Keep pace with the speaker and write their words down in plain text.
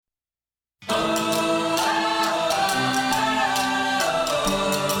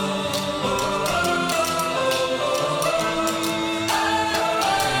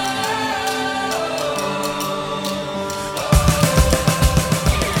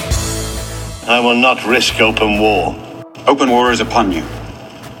I will not risk open war. Open war is upon you,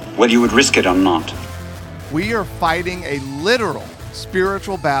 whether you would risk it or not. We are fighting a literal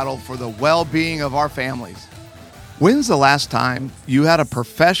spiritual battle for the well-being of our families. When's the last time you had a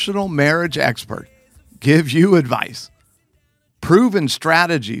professional marriage expert give you advice, proven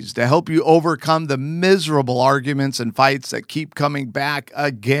strategies to help you overcome the miserable arguments and fights that keep coming back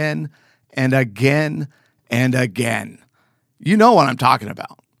again and again and again? You know what I'm talking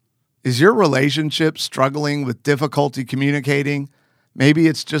about. Is your relationship struggling with difficulty communicating? Maybe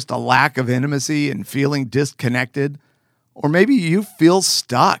it's just a lack of intimacy and feeling disconnected. Or maybe you feel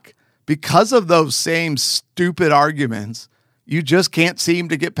stuck because of those same stupid arguments you just can't seem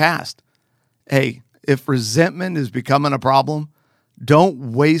to get past. Hey, if resentment is becoming a problem,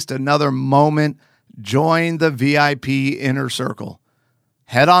 don't waste another moment. Join the VIP Inner Circle.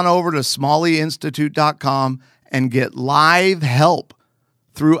 Head on over to smalleyinstitute.com and get live help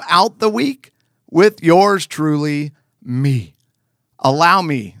throughout the week with yours truly, me. Allow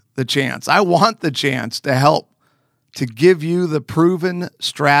me the chance. I want the chance to help, to give you the proven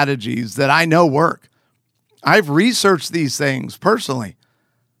strategies that I know work. I've researched these things personally,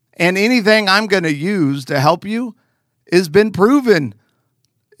 and anything I'm going to use to help you has been proven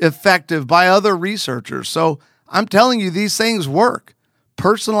effective by other researchers. So I'm telling you, these things work.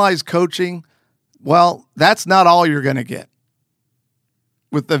 Personalized coaching, well, that's not all you're going to get.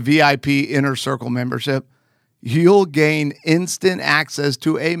 With the VIP Inner Circle membership, you'll gain instant access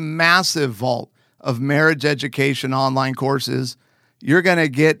to a massive vault of marriage education online courses. You're going to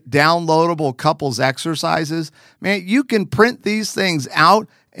get downloadable couples exercises. Man, you can print these things out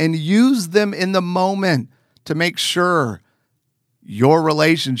and use them in the moment to make sure your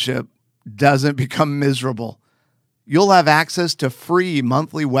relationship doesn't become miserable. You'll have access to free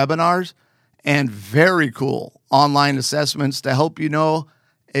monthly webinars and very cool online assessments to help you know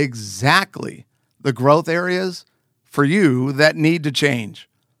exactly the growth areas for you that need to change.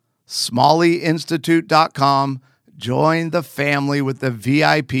 smalleyinstitute.com. Join the family with the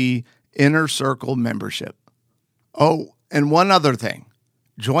VIP Inner Circle membership. Oh, and one other thing.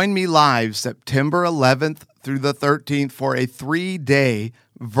 Join me live September 11th through the 13th for a 3-day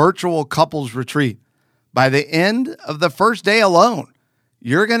virtual couples retreat. By the end of the first day alone,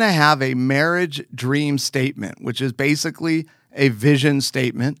 you're going to have a marriage dream statement, which is basically a vision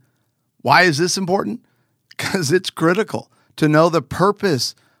statement. Why is this important? Because it's critical to know the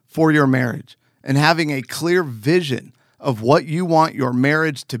purpose for your marriage and having a clear vision of what you want your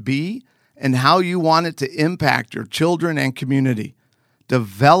marriage to be and how you want it to impact your children and community.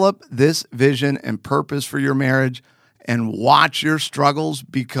 Develop this vision and purpose for your marriage and watch your struggles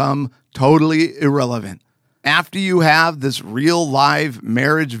become totally irrelevant. After you have this real live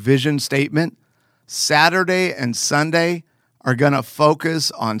marriage vision statement, Saturday and Sunday are going to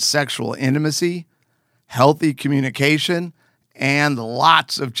focus on sexual intimacy, healthy communication, and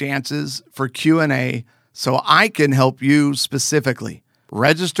lots of chances for Q&A so I can help you specifically.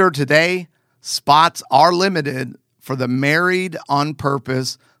 Register today. Spots are limited for the Married on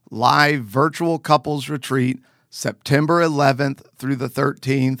Purpose live virtual couples retreat, September 11th through the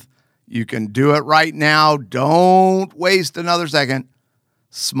 13th. You can do it right now. Don't waste another second.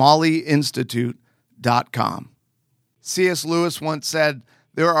 smalleyinstitute.com. C.S. Lewis once said,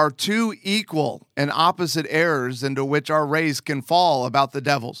 "There are two equal and opposite errors into which our race can fall about the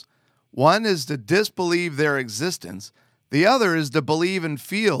devils. One is to disbelieve their existence. The other is to believe and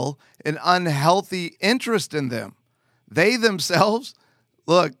feel an unhealthy interest in them. They themselves,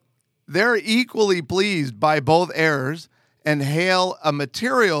 look, they're equally pleased by both errors and hail a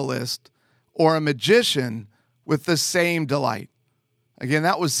materialist or a magician with the same delight." Again,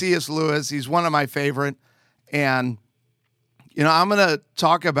 that was C.S. Lewis. He's one of my favorite. And I'm going to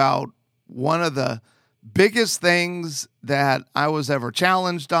talk about one of the biggest things that I was ever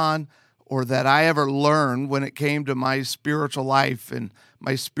challenged on or that I ever learned when it came to my spiritual life and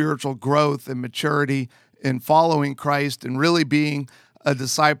my spiritual growth and maturity in following Christ and really being a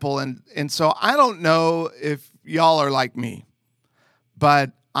disciple. And so I don't know if y'all are like me,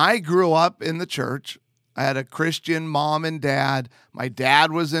 but I grew up in the church. I had a Christian mom and dad. My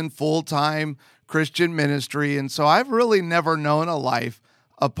dad was in full-time Christian ministry. And so I've really never known a life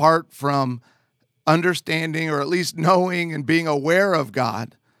apart from understanding or at least knowing and being aware of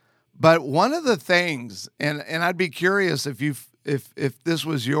God. But one of the things, and I'd be curious if this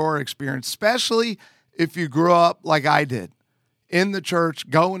was your experience, especially if you grew up like I did, in the church,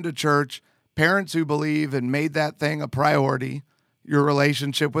 going to church, parents who believe and made that thing a priority, your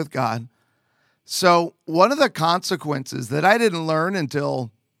relationship with God. So one of the consequences that I didn't learn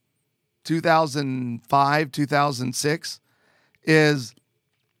until 2005, 2006 is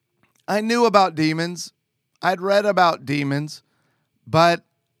I knew about demons. I'd read about demons, but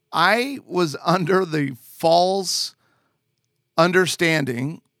I was under the false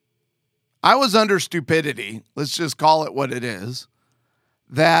understanding. I was under stupidity. Let's just call it what it is.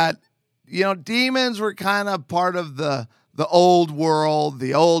 That, demons were kind of part of the old world,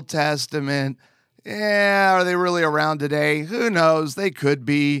 the Old Testament. Yeah, are they really around today? Who knows? They could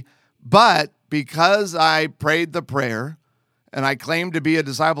be. But because I prayed the prayer and I claimed to be a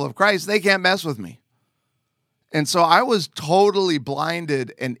disciple of Christ, they can't mess with me. And so I was totally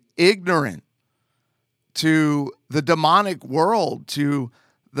blinded and ignorant to the demonic world, to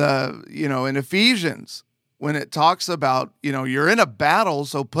the, in Ephesians, when it talks about, you're in a battle,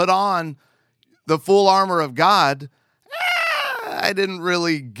 so put on the full armor of God. I didn't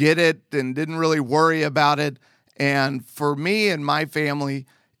really get it and didn't really worry about it. And for me and my family,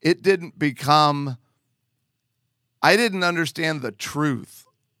 it didn't become, I didn't understand the truth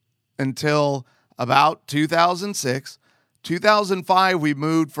until about 2006. 2005, we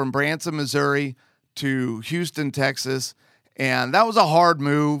moved from Branson, Missouri to Houston, Texas. And that was a hard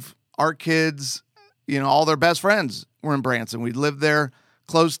move. Our kids, all their best friends were in Branson. We lived there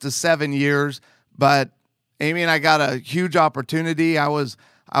close to 7 years, but Amy and I got a huge opportunity. I was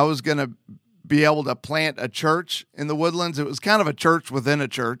going to be able to plant a church in the Woodlands. It was kind of a church within a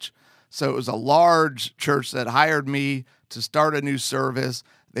church. So it was a large church that hired me to start a new service.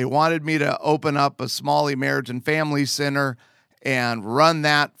 They wanted me to open up a Smalley Marriage and Family Center and run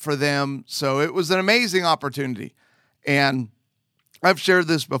that for them. So it was an amazing opportunity. And I've shared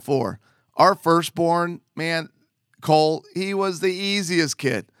this before. Our firstborn, man, Cole, he was the easiest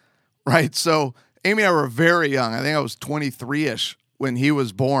kid, right? So Amy and I were very young. I think I was 23-ish when he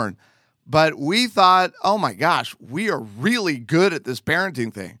was born. But we thought, oh my gosh, we are really good at this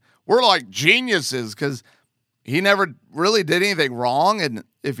parenting thing. We're like geniuses because he never really did anything wrong. And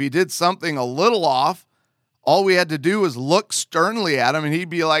if he did something a little off, all we had to do was look sternly at him and he'd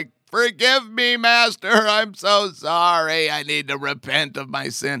be like, "Forgive me, Master. I'm so sorry. I need to repent of my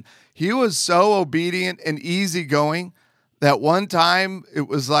sin." He was so obedient and easygoing that one time it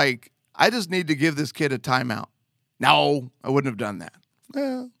was like, I just need to give this kid a timeout. No, I wouldn't have done that.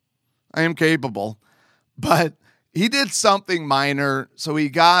 Well, I am capable. But he did something minor. So he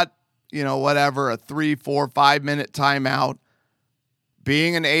got, a 3, 4, 5 minute timeout.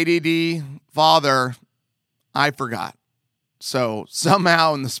 Being an ADD father, I forgot. So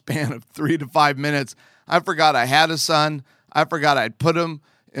somehow in the span of 3 to 5 minutes, I forgot I had a son. I forgot I'd put him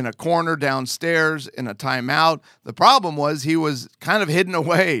in a corner downstairs in a timeout. The problem was he was kind of hidden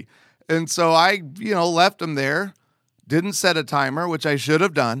away. And so I, left him there, didn't set a timer, which I should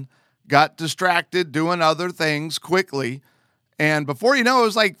have done, got distracted doing other things quickly. And before you know, it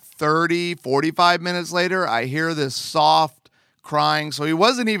was like 30, 45 minutes later, I hear this soft crying. So he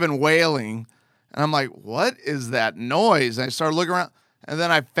wasn't even wailing. And I'm like, what is that noise? And I started looking around, and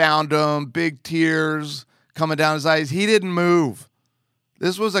then I found him, big tears coming down his eyes. He didn't move.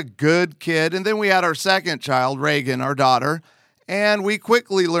 This was a good kid. And then we had our second child, Reagan, our daughter, and we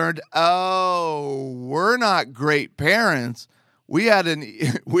quickly learned, we're not great parents. We have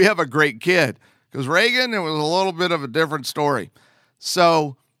a great kid. Because Reagan, it was a little bit of a different story.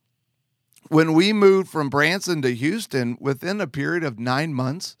 So when we moved from Branson to Houston, within a period of 9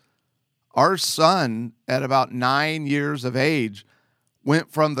 months, our son, at about 9 years of age,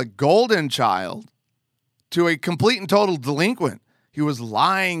 went from the golden child to a complete and total delinquent. He was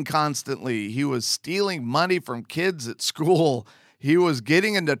lying constantly. He was stealing money from kids at school. He was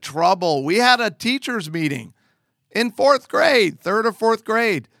getting into trouble. We had a teacher's meeting in 4th grade, 3rd or 4th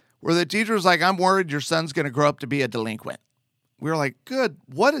grade, where the teacher was like, "I'm worried your son's going to grow up to be a delinquent." We were like, good,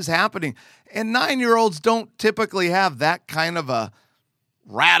 what is happening? And 9-year-olds don't typically have that kind of a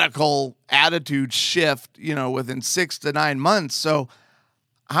radical attitude shift, within 6 to 9 months. So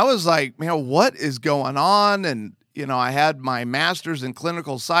I was like, man, what is going on? And, I had my master's in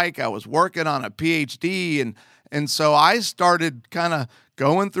clinical psych. I was working on a PhD. And so I started kind of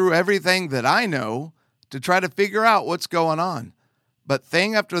going through everything that I know to try to figure out what's going on. But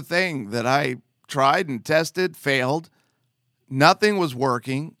thing after thing that I tried and tested failed. Nothing was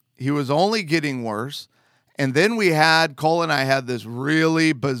working. He was only getting worse. And then Cole and I had this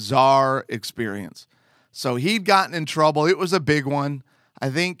really bizarre experience. So he'd gotten in trouble. It was a big one. I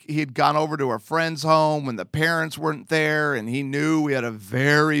think he'd gone over to a friend's home when the parents weren't there, and he knew we had a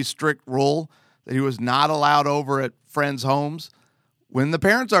very strict rule that he was not allowed over at friends' homes when the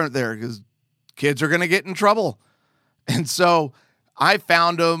parents aren't there because kids are going to get in trouble. And so I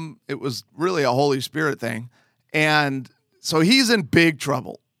found him. It was really a Holy Spirit thing. And so he's in big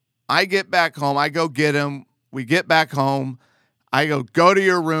trouble. I get back home. I go get him. We get back home. I go to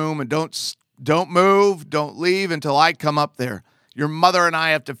your room and don't move, don't leave until I come up there. Your mother and I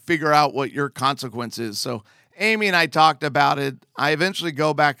have to figure out what your consequence is. So Amy and I talked about it. I eventually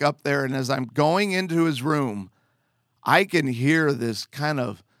go back up there, and as I'm going into his room, I can hear this kind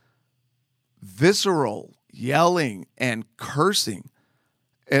of visceral yelling and cursing.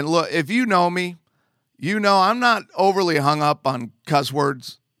 And look, if you know me, you know I'm not overly hung up on cuss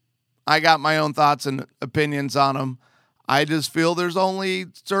words. I got my own thoughts and opinions on them. I just feel there's only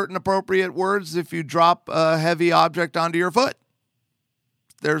certain appropriate words if you drop a heavy object onto your foot.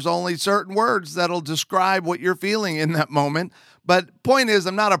 There's only certain words that'll describe what you're feeling in that moment. But point is,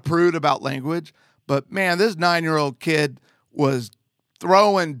 I'm not a prude about language. But man, this 9-year-old kid was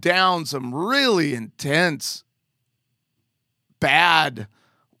throwing down some really intense, bad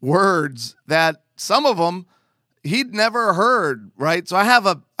words that some of them he'd never heard, right? So I have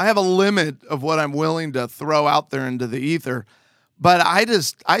a limit of what I'm willing to throw out there into the ether. But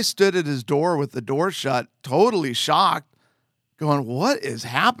I stood at his door with the door shut, totally shocked, going, what is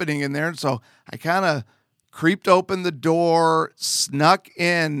happening in there? And so I kind of creeped open the door, snuck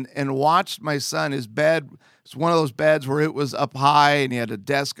in, and watched my son. His bed was one of those beds where it was up high and he had a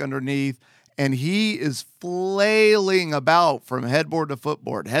desk underneath, and he is flailing about from headboard to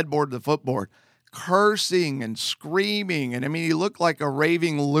footboard, cursing and screaming. And I mean, he looked like a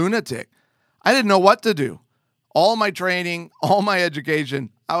raving lunatic. I didn't know what to do. All my training, all my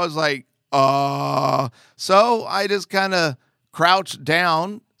education, I was like, So I just kind of crouched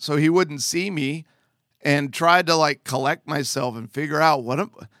down so he wouldn't see me and tried to like collect myself and figure out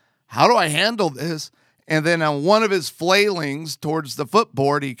how do I handle this? And then on one of his flailings towards the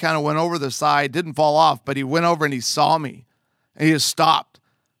footboard, he kind of went over the side, didn't fall off, but he went over and he saw me and he just stopped.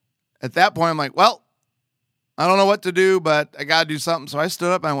 At that point, I'm like, well, I don't know what to do, but I got to do something. So I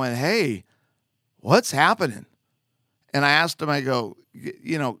stood up and I went, hey, what's happening? And I asked him, I go,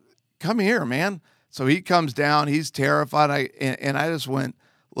 come here, man. So he comes down, he's terrified. And I just went,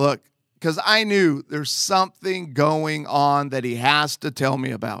 look, because I knew there's something going on that he has to tell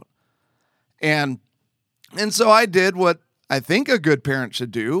me about. And so I did what I think a good parent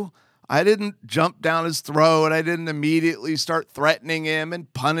should do. I didn't jump down his throat. I didn't immediately start threatening him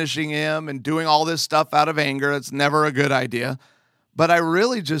and punishing him and doing all this stuff out of anger. It's never a good idea. But I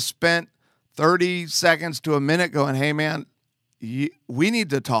really just spent 30 seconds to a minute going, hey, man, we need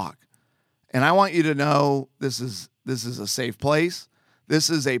to talk. And I want you to know this is a safe place. This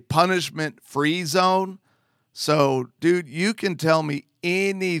is a punishment-free zone. So, dude, you can tell me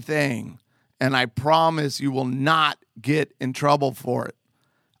anything, and I promise you will not get in trouble for it.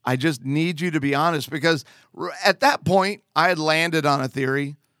 I just need you to be honest, because at that point, I had landed on a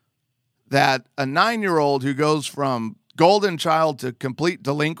theory that a 9-year-old who goes from golden child to complete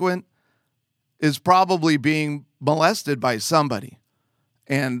delinquent is probably being molested by somebody.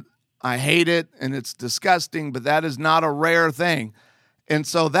 And I hate it, and it's disgusting, but that is not a rare thing. And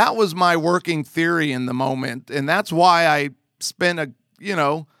so that was my working theory in the moment. And that's why I spent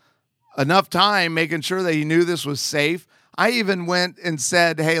enough time making sure that he knew this was safe. I even went and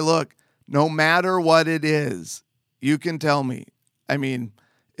said, hey, look, no matter what it is, you can tell me. I mean,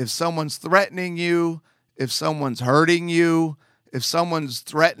 if someone's threatening you, if someone's hurting you, if someone's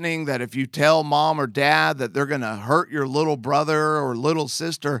threatening that if you tell mom or dad that they're going to hurt your little brother or little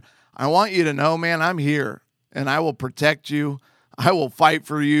sister, I want you to know, man, I'm here and I will protect you. I will fight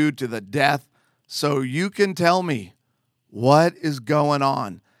for you to the death. So you can tell me what is going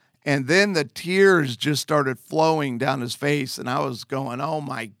on. And then the tears just started flowing down his face. And I was going, oh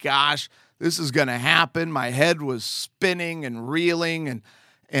my gosh, this is going to happen. My head was spinning and reeling.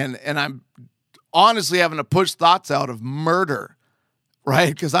 And I'm honestly having to push thoughts out of murder,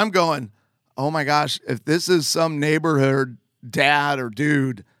 right? Because I'm going, oh my gosh, if this is some neighborhood dad or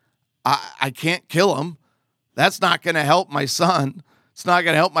dude, I can't kill him. That's not going to help my son. It's not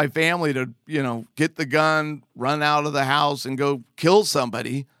going to help my family to, get the gun, run out of the house and go kill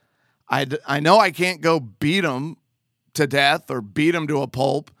somebody. I know I can't go beat him to death or beat him to a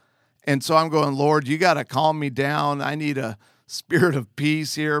pulp. And so I'm going, Lord, you got to calm me down. I need a spirit of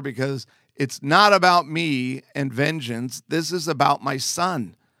peace here because it's not about me and vengeance. This is about my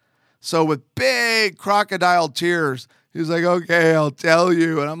son. So with big crocodile tears, he's like, okay, I'll tell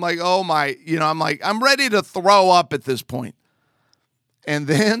you. And I'm like, oh my, I'm ready to throw up at this point. And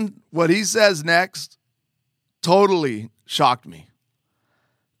then what he says next totally shocked me.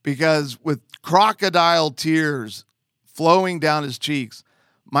 Because with crocodile tears flowing down his cheeks,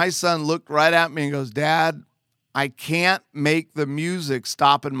 my son looked right at me and goes, Dad, I can't make the music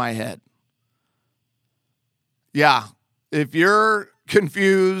stop in my head. Yeah, if you're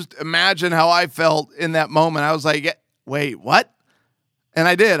confused, imagine how I felt in that moment. I was like, wait, what? And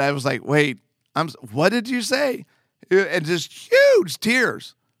I did. I was like, wait, what did you say? And just huge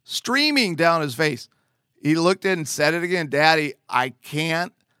tears streaming down his face. He looked in and said it again. Daddy, I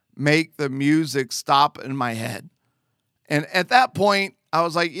can't make the music stop in my head. And at that point, I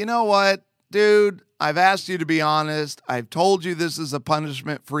was like, you know what, dude? I've asked you to be honest. I've told you this is a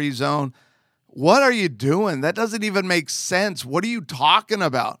punishment-free zone. What are you doing? That doesn't even make sense. What are you talking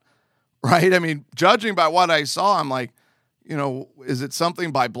about? Right? I mean, judging by what I saw, I'm like, is it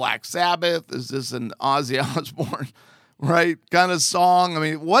something by Black Sabbath? Is this an Ozzy Osbourne, right, kind of song? I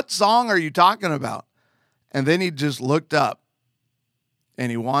mean, what song are you talking about? And then he just looked up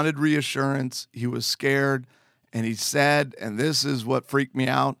and he wanted reassurance. He was scared. And he said, and this is what freaked me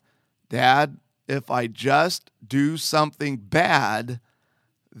out, Dad, if I just do something bad,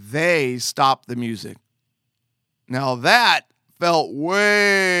 they stop the music. Now that felt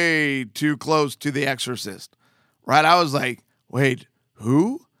way too close to The Exorcist, right? I was like, wait,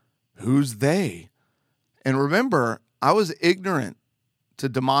 who? Who's they? And remember, I was ignorant to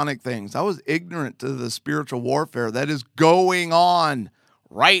demonic things. I was ignorant to the spiritual warfare that is going on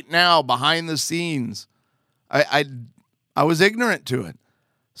right now behind the scenes. I was ignorant to it.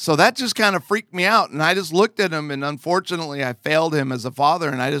 So that just kind of freaked me out. And I just looked at him, and unfortunately I failed him as a father.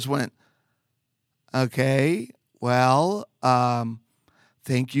 And I just went, okay, well,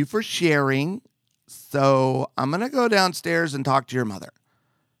 thank you for sharing. So I'm going to go downstairs and talk to your mother.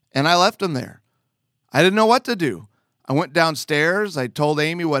 And I left him there. I didn't know what to do. I went downstairs. I told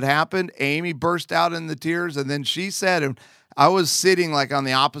Amy what happened. Amy burst out in the tears. And then she said, and I was sitting like on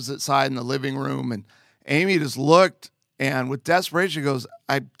the opposite side in the living room, and Amy just looked, and with desperation goes,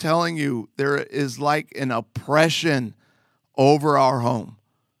 I'm telling you, there is like an oppression over our home.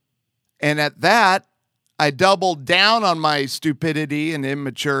 And at that, I doubled down on my stupidity and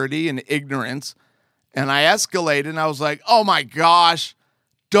immaturity and ignorance, and I escalated, and I was like, oh my gosh,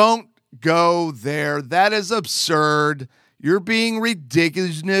 don't go there. That is absurd. You're being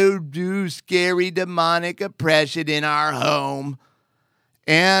ridiculous. No scary demonic oppression in our home.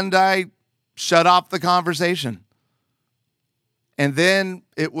 And I shut off the conversation. And then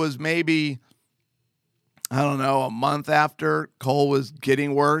it was maybe, I don't know, a month after, Cole was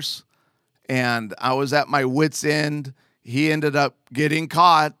getting worse, and I was at my wit's end. He ended up getting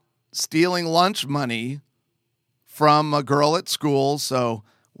caught stealing lunch money from a girl at school. So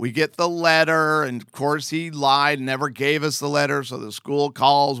we get the letter, and of course he lied, never gave us the letter. So the school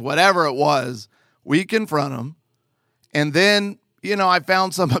calls, whatever it was, we confront him. And then, I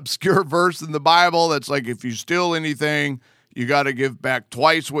found some obscure verse in the Bible that's like, if you steal anything, you got to give back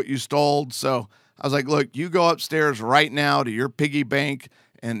twice what you stole. So I was like, look, you go upstairs right now to your piggy bank,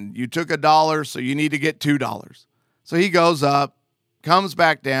 and you took $1, so you need to get $2. So he goes up, comes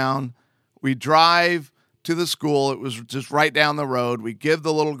back down. We drive to the school. It was just right down the road. We give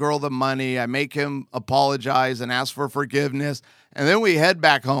the little girl the money. I make him apologize and ask for forgiveness. And then we head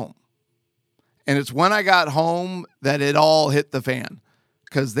back home. And it's when I got home that it all hit the fan,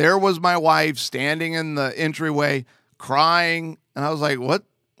 because there was my wife standing in the entryway crying. And I was like,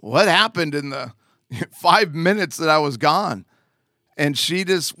 what happened in the 5 minutes that I was gone? And she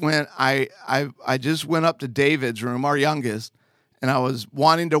just went, I just went up to David's room, our youngest, and I was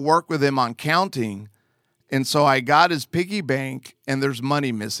wanting to work with him on counting. And so I got his piggy bank, and there's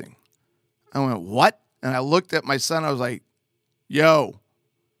money missing. I went, what? And I looked at my son. I was like, yo,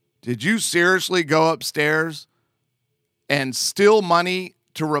 did you seriously go upstairs and steal money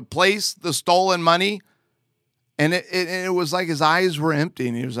to replace the stolen money? And it was like his eyes were empty.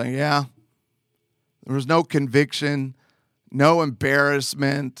 And he was like, yeah. There was no conviction, no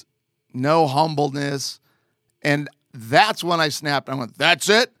embarrassment, no humbleness. And that's when I snapped. I went, that's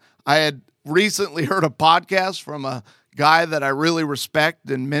it? I had recently heard a podcast from a guy that I really respect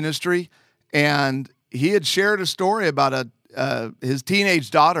in ministry. And he had shared a story about his teenage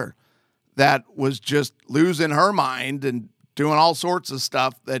daughter that was just losing her mind and doing all sorts of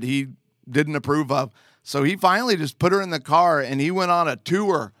stuff that he didn't approve of. So he finally just put her in the car, and he went on a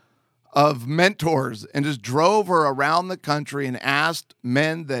tour of mentors and just drove her around the country and asked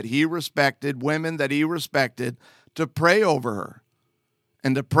men that he respected, women that he respected, to pray over her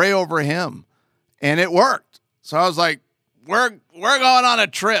and to pray over him. And it worked. So I was like, we're going on a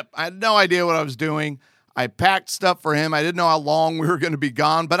trip. I had no idea what I was doing. I packed stuff for him. I didn't know how long we were going to be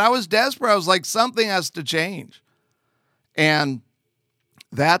gone, but I was desperate. I was like, something has to change. And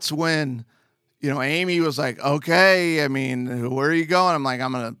that's when, Amy was like, okay, I mean, where are you going? I'm like,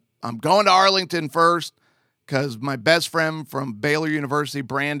 I'm going to Arlington first, because my best friend from Baylor University,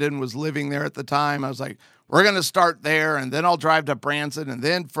 Brandon, was living there at the time. I was like, we're going to start there, and then I'll drive to Branson. And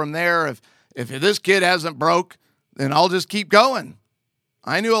then from there, if this kid hasn't broke, then I'll just keep going.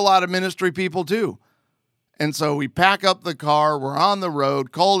 I knew a lot of ministry people too. And so we pack up the car. We're on the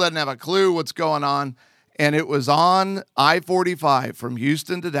road. Cole doesn't have a clue what's going on. And it was on I-45 from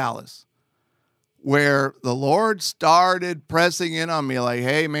Houston to Dallas, where the Lord started pressing in on me like,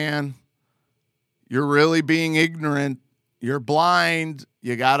 hey, man, you're really being ignorant. You're blind.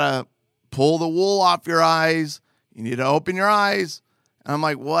 You got to pull the wool off your eyes. You need to open your eyes. And I'm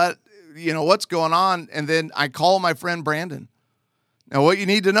like, what? What's going on? And then I call my friend Brandon. Now, what you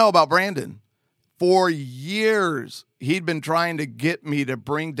need to know about Brandon, for years, he'd been trying to get me to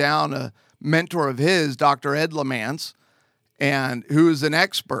bring down a mentor of his, Dr. Ed Lamance, and who is an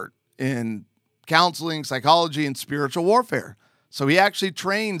expert in counseling, psychology, and spiritual warfare. So he actually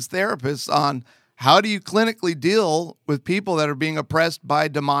trains therapists on how do you clinically deal with people that are being oppressed by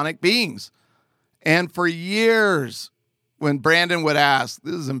demonic beings. And for years, when Brandon would ask,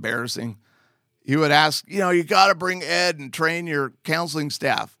 this is embarrassing, he would ask, you got to bring Ed and train your counseling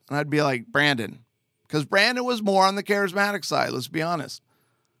staff. And I'd be like, Brandon, because Brandon was more on the charismatic side, let's be honest,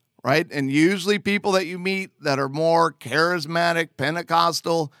 right? And usually people that you meet that are more charismatic,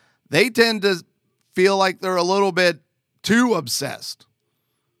 Pentecostal, they tend to feel like they're a little bit too obsessed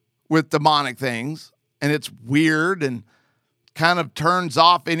with demonic things. And it's weird and kind of turns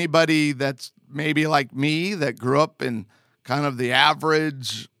off anybody that's maybe like me that grew up in kind of the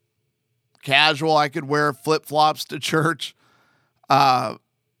average casual. I could wear flip-flops to church.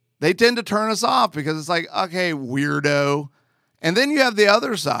 They tend to turn us off because it's like, okay, weirdo. And then you have the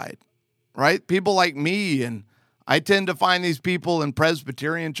other side, right? People like me, and I tend to find these people in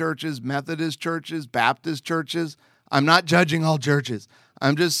Presbyterian churches, Methodist churches, Baptist churches. I'm not judging all churches.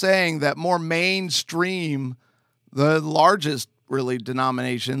 I'm just saying that more mainstream, the largest really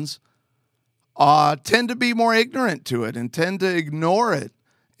denominations, tend to be more ignorant to it and tend to ignore it.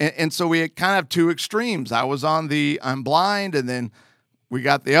 And so we kind of have two extremes. I was on the I'm blind, and then we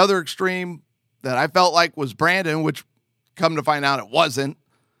got the other extreme that I felt like was Brandon, which come to find out it wasn't,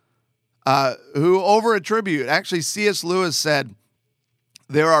 who over attribute. Actually, C.S. Lewis said,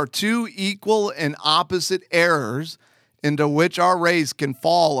 there are two equal and opposite errors into which our race can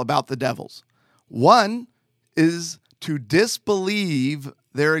fall about the devils. One is to disbelieve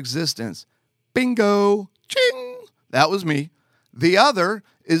their existence. Bingo, ching, that was me. The other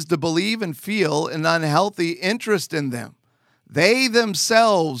is to believe and feel an unhealthy interest in them. They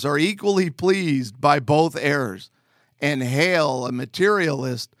themselves are equally pleased by both errors and hail a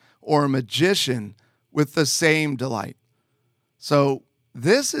materialist or a magician with the same delight. So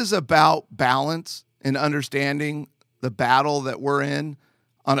this is about balance and understanding the battle that we're in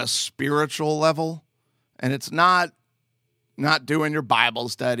on a spiritual level. And it's not doing your Bible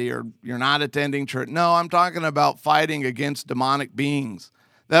study or you're not attending church. No, I'm talking about fighting against demonic beings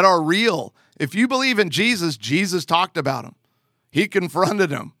that are real. If you believe in Jesus, Jesus talked about him. He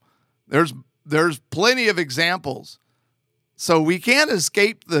confronted him. There's plenty of examples. So we can't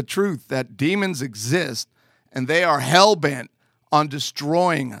escape the truth that demons exist and they are hell-bent on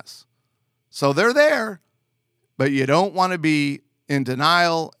destroying us. So they're there, but you don't want to be in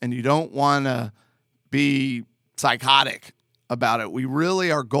denial and you don't want to be psychotic about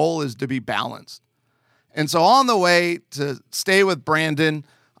it. Our goal is to be balanced. And so on the way to stay with Brandon,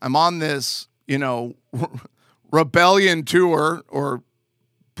 I'm on this, rebellion tour or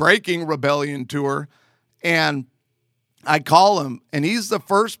breaking rebellion tour. And I call him, and he's the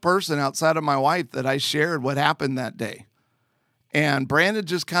first person outside of my wife that I shared what happened that day. And Brandon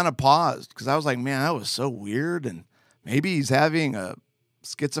just kind of paused because I was like, man, that was so weird. And maybe he's having a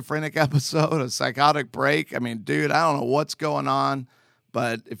schizophrenic episode, a psychotic break. I mean, dude, I don't know what's going on,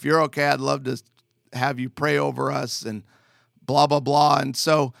 but if you're okay, I'd love to have you pray over us and blah, blah, blah. And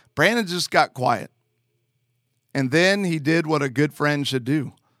so Brandon just got quiet. And then he did what a good friend should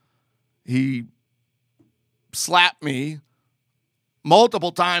do. He slapped me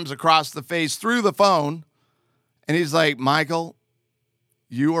multiple times across the face through the phone. And he's like, Michael,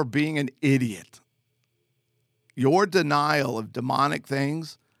 you are being an idiot. Your denial of demonic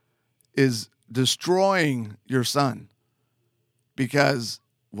things is destroying your son. Because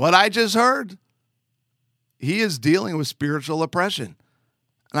what I just heard, he is dealing with spiritual oppression.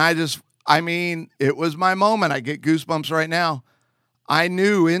 And it was my moment. I get goosebumps right now. I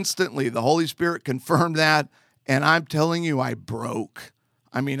knew instantly, the Holy Spirit confirmed that. And I'm telling you, I broke.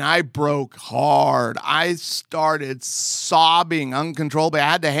 I broke hard. I started sobbing uncontrollably.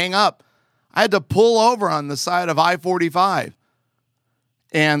 I had to hang up. I had to pull over on the side of I-45.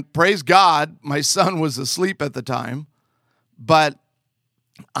 And praise God, my son was asleep at the time. But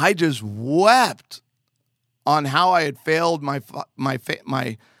I just wept on how I had failed my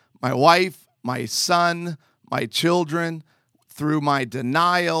wife, my son, my children through my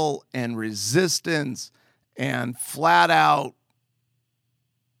denial and resistance and flat out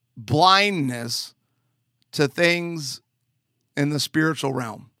blindness to things in the spiritual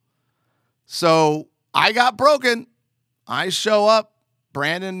realm. So I got broken. I show up.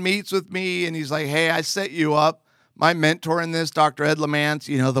 Brandon meets with me and he's like, hey, I set you up. My mentor in this, Dr. Ed Lamance,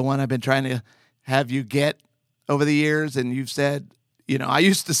 the one I've been trying to have you get over the years. And you've said, I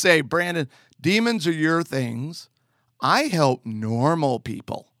used to say, Brandon, demons are your things. I help normal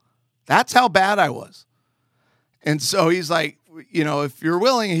people. That's how bad I was. And so he's like, if you're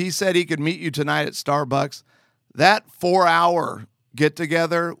willing, he said he could meet you tonight at Starbucks. That 4-hour get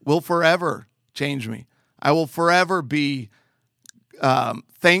together will forever change me. I will forever be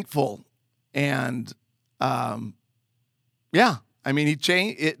thankful. And he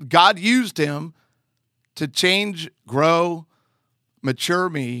changed it. God used him to change, grow,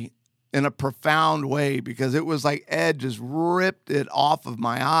 mature me in a profound way, because it was like Ed just ripped it off of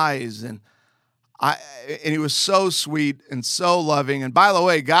my eyes. And he was so sweet and so loving. And by the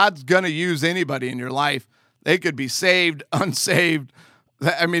way, God's going to use anybody in your life. They could be saved, unsaved.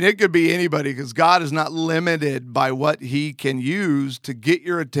 It could be anybody, because God is not limited by what he can use to get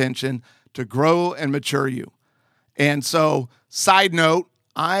your attention, to grow and mature you. And so, side note,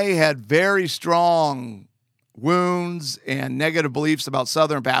 I had very strong wounds and negative beliefs about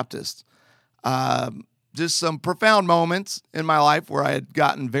Southern Baptists. Just some profound moments in my life where I had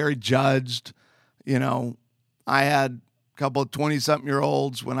gotten very judged. I had a couple of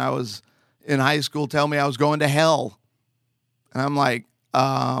 20-something-year-olds when I was in high school tell me I was going to hell. And I'm like,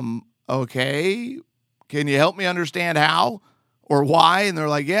 okay, can you help me understand how or why? And they're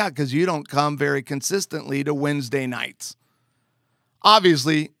like, yeah, because you don't come very consistently to Wednesday nights.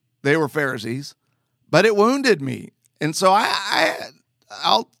 Obviously, they were Pharisees, but it wounded me. And so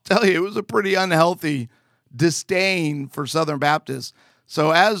I'll tell you, it was a pretty unhealthy disdain for Southern Baptists.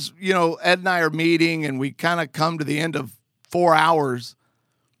 So as, Ed and I are meeting and we kind of come to the end of 4 hours,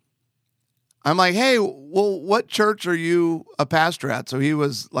 I'm like, hey, well, what church are you a pastor at? So he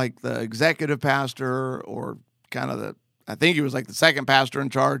was like the executive pastor, or kind of I think he was like the second pastor in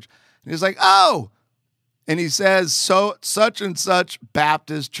charge. And he's like, oh, and he says, so such and such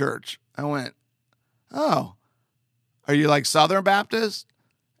Baptist church. I went, oh, are you like Southern Baptist?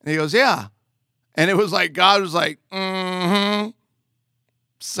 And he goes, yeah. And it was like, God was like,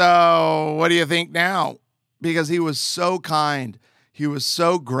 so what do you think now? Because he was so kind. He was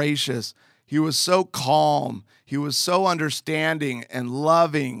so gracious. He was so calm. He was so understanding and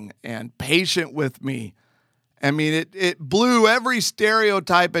loving and patient with me. It blew every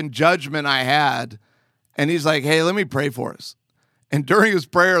stereotype and judgment I had. And he's like, hey, let me pray for us. And during his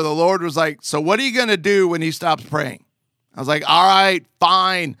prayer, the Lord was like, so what are you going to do when he stops praying? I was like, all right,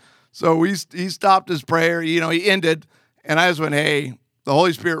 fine. So he stopped his prayer. He ended. And I just went, hey, the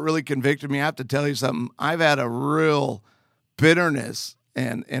Holy Spirit really convicted me. I have to tell you something. I've had a real bitterness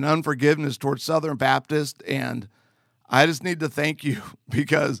and unforgiveness towards Southern Baptist. And I just need to thank you,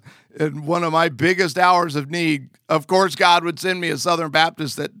 because in one of my biggest hours of need, of course, God would send me a Southern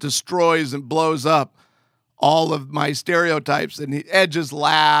Baptist that destroys and blows up all of my stereotypes. And Ed just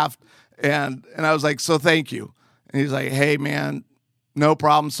laughed. And I was like, so thank you. And he's like, hey, man, no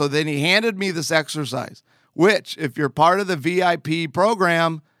problem. So then he handed me this exercise, which if you're part of the VIP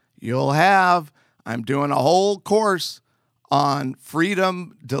program, you'll have. I'm doing a whole course on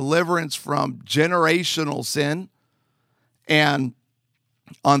freedom, deliverance from generational sin. And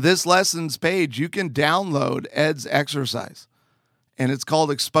on this lessons page, you can download Ed's exercise. And it's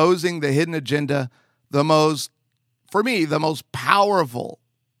called Exposing the Hidden Agenda, the most powerful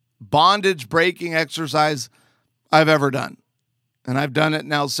bondage-breaking exercise I've ever done. And I've done it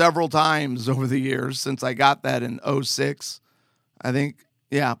now several times over the years since I got that in 2006. I think,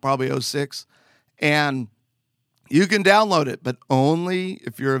 probably 2006. And you can download it, but only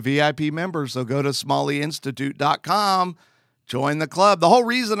if you're a VIP member. So go to smalleyinstitute.com, join the club. The whole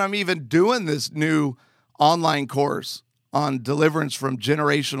reason I'm even doing this new online course on deliverance from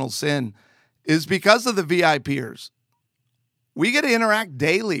generational sin is because of the VIPers. We get to interact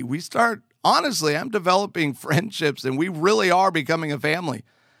daily. Honestly, I'm developing friendships, and we really are becoming a family.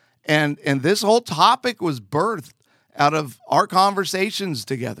 And this whole topic was birthed out of our conversations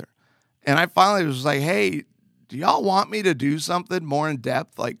together. And I finally was like, hey, do y'all want me to do something more in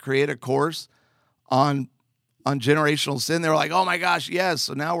depth, like create a course on generational sin? They were like, oh my gosh, yes.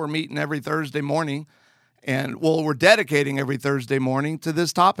 So now we're meeting every Thursday morning, and we're dedicating every Thursday morning to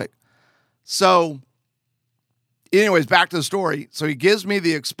this topic. So anyways, back to the story. So he gives me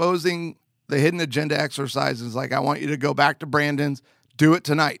the Exposing the Hidden Agenda exercise. Is like, I want you to go back to Brandon's, do it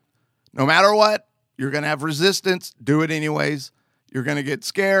tonight. No matter what, You're going to have resistance, do it anyways. You're going to get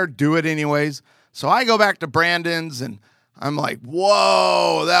scared, do it anyways. So I go back to Brandon's and I'm like,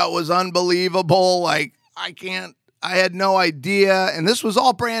 whoa, that was unbelievable. Like, I had no idea. And this was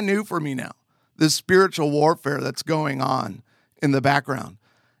all brand new for me now, this spiritual warfare that's going on in the background.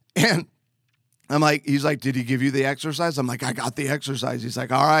 And I'm like, he's like, did he give you the exercise? I'm like, I got the exercise. He's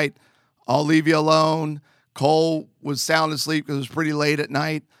like, all right, I'll leave you alone. Cole was sound asleep because it was pretty late at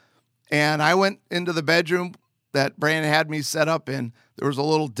night. And I went into the bedroom that Brandon had me set up in. There was a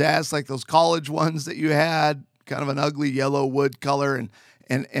little desk, like those college ones that you had, kind of an ugly yellow wood color.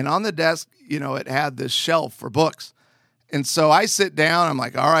 And on the desk, it had this shelf for books. And so I sit down. I'm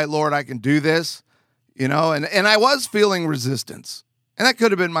like, all right, Lord, I can do this, and I was feeling resistance. And that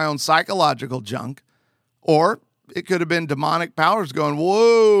could have been my own psychological junk, or it could have been demonic powers going,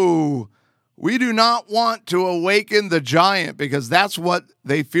 whoa, we do not want to awaken the giant, because that's what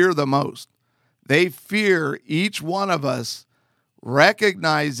they fear the most. They fear each one of us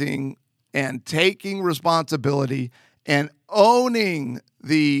recognizing and taking responsibility and owning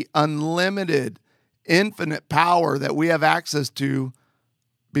the unlimited, infinite power that we have access to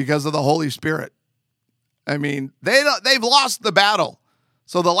because of the Holy Spirit. I mean, they've lost the battle.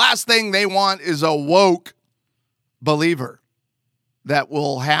 So the last thing they want is a woke believer that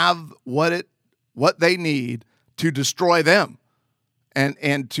will have what they need to destroy them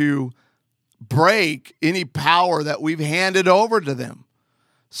and to break any power that we've handed over to them.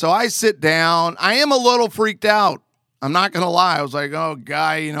 So I sit down. I am a little freaked out. I'm not going to lie. I was like, oh,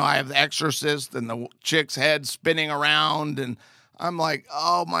 guy, I have the exorcist and the chick's head spinning around. And I'm like,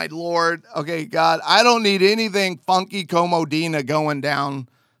 oh, my Lord. Okay, God, I don't need anything funky Comodina going down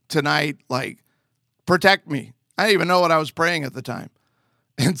tonight. Like, protect me. I didn't even know what I was praying at the time.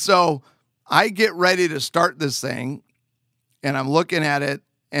 And so I get ready to start this thing, and I'm looking at it.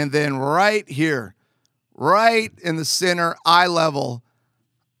 And then right here, right in the center, eye level,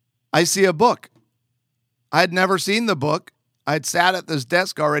 I see a book. I had never seen the book. I'd sat at this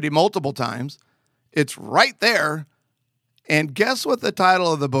desk already multiple times. It's right there. And guess what the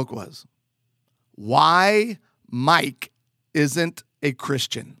title of the book was? Why Mike Isn't a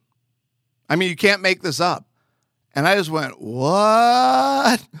Christian. I mean, you can't make this up. And I just went,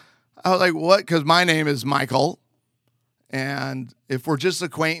 what? I was like, what? Because my name is Michael. And if we're just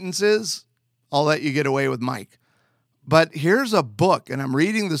acquaintances, I'll let you get away with Mike. But here's a book, and I'm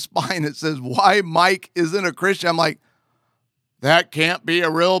reading the spine. It says, Why Mike Isn't a Christian. I'm like, that can't be a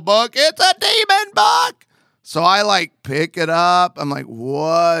real book. It's a demon book. So I pick it up. I'm like,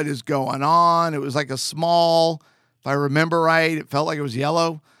 what is going on? It was like a small, if I remember right, it felt like it was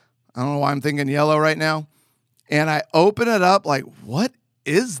yellow. I don't know why I'm thinking yellow right now. And I open it up like, what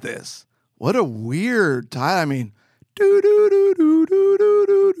is this? What a weird title. I mean, do.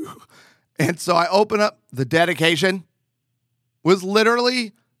 And so I open up, the dedication was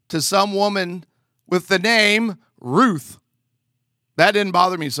literally to some woman with the name Ruth. That didn't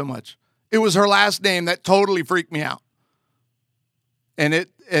bother me so much. It was her last name that totally freaked me out. And it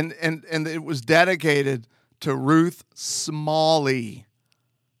was dedicated to Ruth Smalley.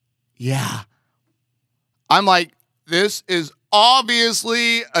 Yeah. I'm like, this is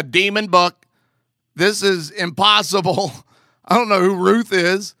obviously a demon book. This is impossible. I don't know who Ruth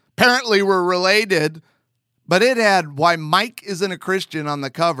is. Apparently we're related, but it had Why Mike Isn't a Christian on the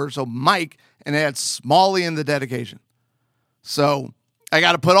cover. So Mike, and it had Smalley in the dedication. So I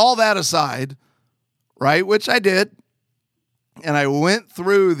got to put all that aside, right? Which I did. And I went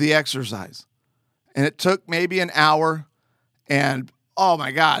through the exercise, and it took maybe an hour. And oh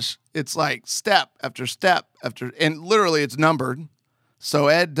my gosh, it's like step after step after, and literally it's numbered. So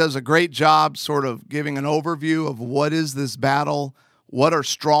Ed does a great job sort of giving an overview of what is this battle, what are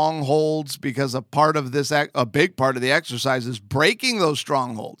strongholds, because a big part of the exercise is breaking those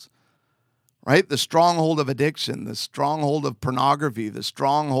strongholds, right? The stronghold of addiction, the stronghold of pornography, the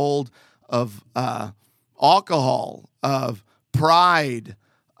stronghold of alcohol, of pride,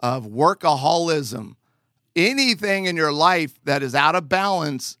 of workaholism, anything in your life that is out of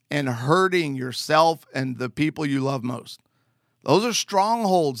balance and hurting yourself and the people you love most. Those are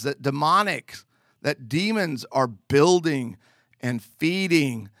strongholds that demons are building and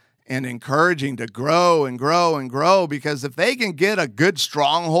feeding and encouraging to grow and grow and grow, because if they can get a good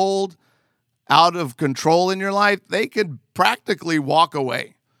stronghold out of control in your life, they could practically walk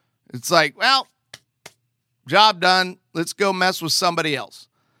away. It's like, well, job done. Let's go mess with somebody else.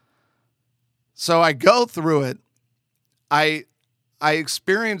 So I go through it. I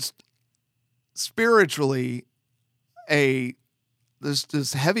experienced spiritually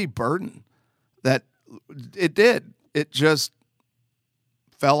this heavy burden that it just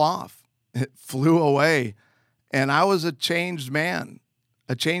fell off. it flew away. And I was a changed man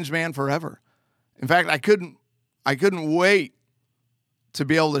forever. In fact, I couldn't wait to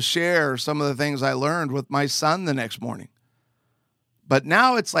be able to share some of the things I learned with my son the next morning. But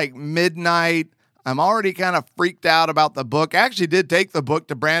now it's like midnight. I'm already kind of freaked out about the book. I actually did take the book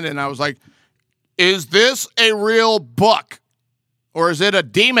to Brandon, and I was like, is this a real book? Or is it a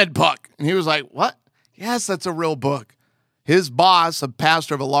demon book? And he was like, what? Yes, that's a real book. His boss, a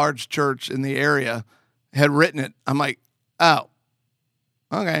pastor of a large church in the area, had written it. I'm like, oh,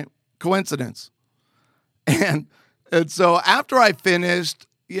 okay, coincidence. And so after I finished,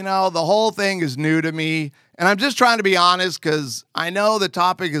 the whole thing is new to me. And I'm just trying to be honest because I know the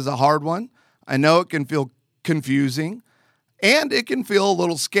topic is a hard one. I know it can feel confusing and it can feel a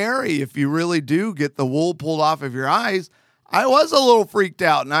little scary if you really do get the wool pulled off of your eyes. I was a little freaked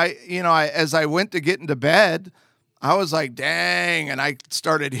out. And as I went to get into bed, I was like, dang. And I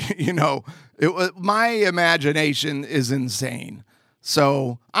started, my imagination is insane.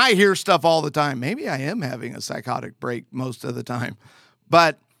 So I hear stuff all the time. Maybe I am having a psychotic break most of the time.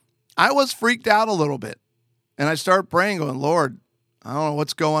 But I was freaked out a little bit. And I started praying, going, Lord, I don't know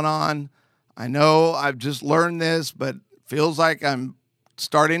what's going on. I know I've just learned this, but it feels like I'm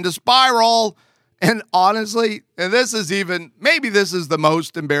starting to spiral. And honestly, and this is the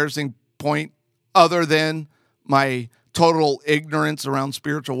most embarrassing point other than my total ignorance around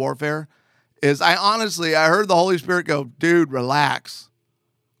spiritual warfare, is I heard the Holy Spirit go, dude, relax.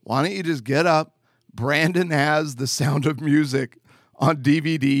 Why don't you just get up? Brandon has The Sound of Music on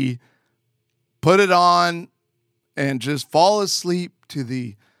DVD. Put it on and just fall asleep to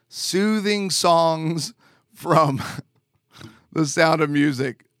the soothing songs from The Sound of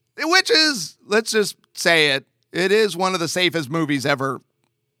Music, which is, let's just say it is one of the safest movies ever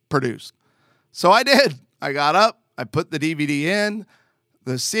produced. So I did. I got up, I put the DVD in,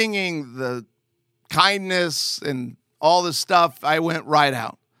 the singing, the kindness, and all this stuff, I went right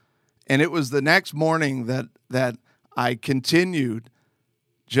out. And it was the next morning that I continued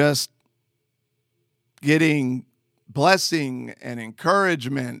just getting blessing and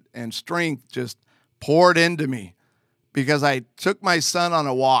encouragement and strength just poured into me, because I took my son on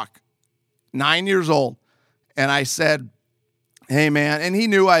a walk, 9 years old, and I said, hey, man, and he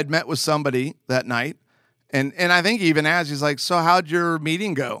knew I'd met with somebody that night. And I think he even asked, he's like, so how'd your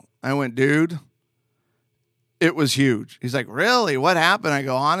meeting go? I went, dude, it was huge. He's like, really? What happened? I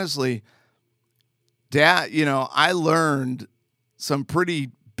go, honestly, Dad, I learned some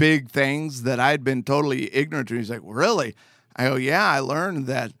pretty big things that I'd been totally ignorant to. He's like, really? I go, yeah, I learned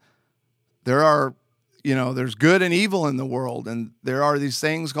that there are, there's good and evil in the world. And there are these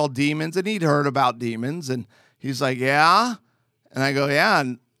things called demons. And he'd heard about demons. And he's like, yeah. And I go, yeah.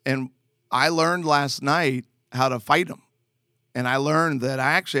 And I learned last night how to fight them. And I learned that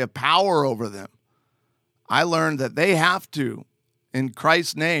I actually have power over them. I learned that they have to, in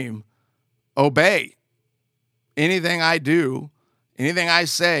Christ's name, obey anything I do, anything I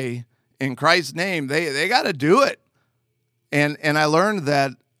say in Christ's name. They got to do it. And I learned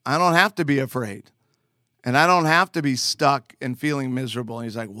that I don't have to be afraid. And I don't have to be stuck and feeling miserable. And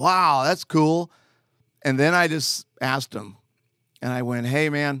he's like, wow, that's cool. And then I just asked him, and I went, hey,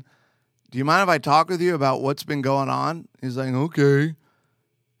 man, do you mind if I talk with you about what's been going on? He's like, okay.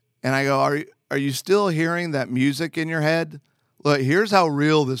 And I go, are you still hearing that music in your head? Look, here's how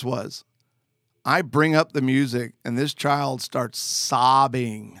real this was. I bring up the music, and this child starts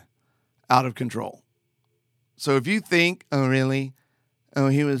sobbing out of control. So if you think, oh, really? Oh,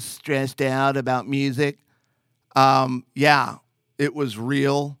 he was stressed out about music. Yeah, it was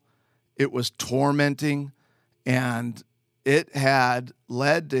real. It was tormenting, and it had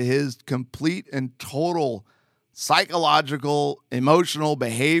led to his complete and total psychological, emotional,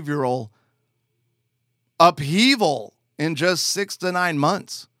 behavioral upheaval in just 6 to 9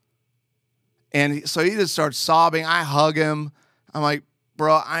 months. And so he just starts sobbing. I hug him. I'm like,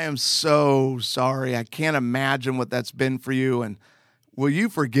 bro, I am so sorry. I can't imagine what that's been for you. And will you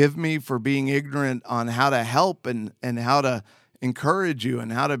forgive me for being ignorant on how to help and how to encourage you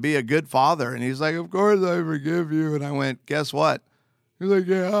and how to be a good father? And he's like, of course I forgive you. And I went, guess what? He's like,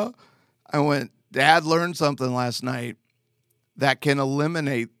 yeah. I went, Dad learned something last night that can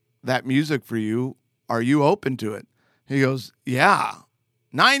eliminate that music for you. Are you open to it? He goes, yeah.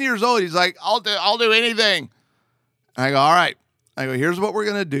 9 years old. He's like, I'll do anything. And I go, all right. I go, here's what we're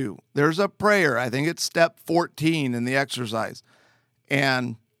going to do. There's a prayer. I think it's step 14 in the exercise.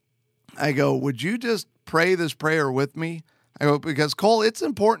 And I go, would you just pray this prayer with me? I go, because Cole, it's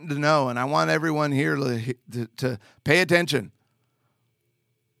important to know, and I want everyone here to pay attention.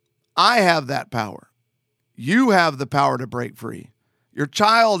 I have that power. You have the power to break free. Your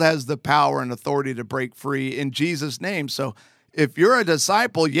child has the power and authority to break free in Jesus' name. So if you're a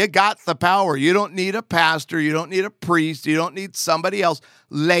disciple, you got the power. You don't need a pastor. You don't need a priest. You don't need somebody else.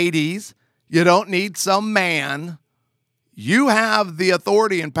 Ladies, you don't need some man. You have the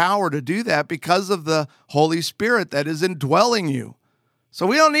authority and power to do that because of the Holy Spirit that is indwelling you. So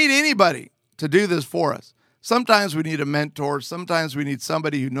we don't need anybody to do this for us. Sometimes we need a mentor. Sometimes we need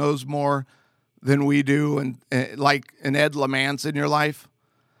somebody who knows more than we do, and like an Ed Lamance in your life.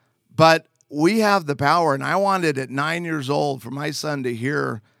 But we have the power, and I wanted at 9 years old for my son to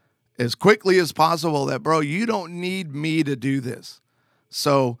hear as quickly as possible that, bro, you don't need me to do this.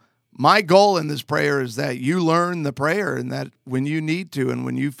 So my goal in this prayer is that you learn the prayer, and that when you need to and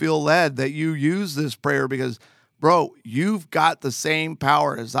when you feel led, that you use this prayer because, bro, you've got the same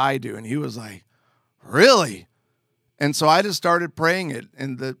power as I do. And he was like, really? And so I just started praying it,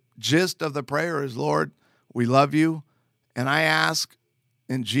 and the gist of the prayer is, Lord, we love you, and I ask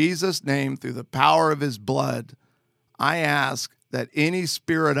in Jesus' name, through the power of his blood, I ask that any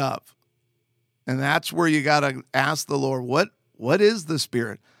spirit of, and that's where you got to ask the Lord, what is the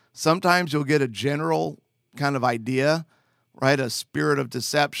spirit? Sometimes you'll get a general kind of idea, right? A spirit of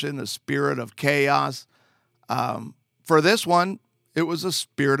deception, a spirit of chaos. For this one, it was a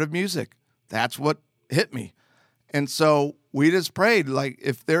spirit of music. That's what hit me. And so we just prayed, like,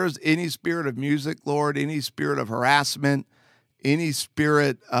 if there's any spirit of music, Lord, any spirit of harassment, any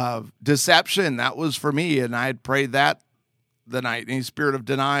spirit of deception, that was for me. And I had prayed that the night, any spirit of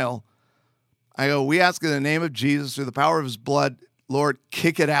denial. I go, we ask in the name of Jesus, through the power of his blood, Lord,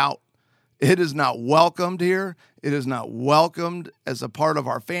 kick it out. It is not welcomed here. It is not welcomed as a part of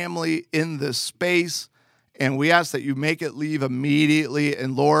our family in this space. And we ask that you make it leave immediately.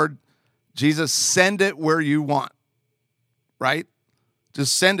 And Lord, Jesus, send it where you want, right?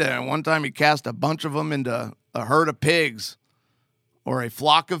 Just send it. And one time he cast a bunch of them into a herd of pigs or a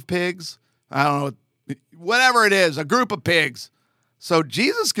flock of pigs. I don't know, whatever it is, a group of pigs. So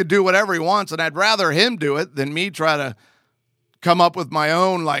Jesus could do whatever he wants, and I'd rather him do it than me try to come up with my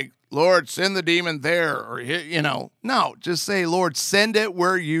own, like, Lord, send the demon there, or, you know. No, just say, Lord, send it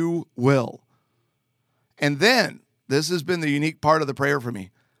where you will. And then, this has been the unique part of the prayer for me.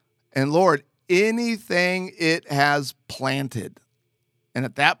 And Lord, anything it has planted. And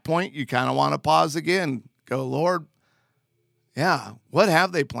at that point, you kind of want to pause again. Go, Lord, yeah, what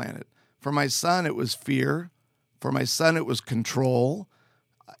have they planted? For my son, it was fear. For my son, it was control.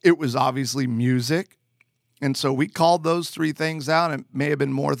 It was obviously music. And so we called those three things out. It may have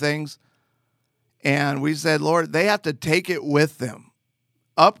been more things. And we said, Lord, they have to take it with them.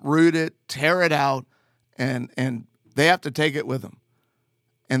 Uproot it, tear it out, and they have to take it with them.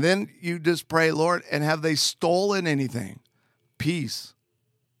 And then you just pray, Lord, and have they stolen anything? Peace,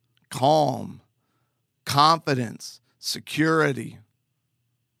 calm, confidence, security.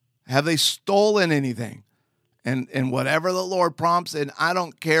 Have they stolen anything? And whatever the Lord prompts, and I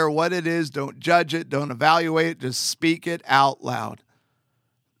don't care what it is, don't judge it, don't evaluate it, just speak it out loud.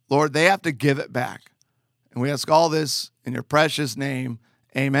 Lord, they have to give it back. And we ask all this in your precious name,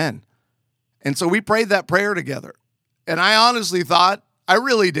 amen. And so we prayed that prayer together. And I honestly thought, I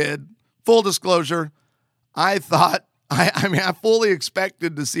really did, full disclosure, I thought, I fully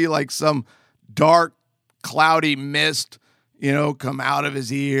expected to see like some dark, cloudy mist, you know, come out of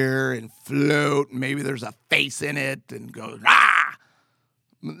his ear and float. And maybe there's a face in it and goes, ah!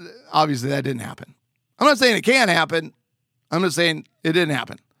 Obviously, that didn't happen. I'm not saying it can't happen. I'm just saying it didn't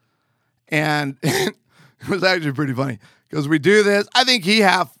happen. And it was actually pretty funny because we do this. I think he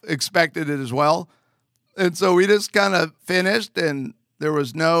half expected it as well. And so we just kind of finished, and there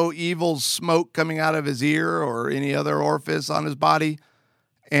was no evil smoke coming out of his ear or any other orifice on his body.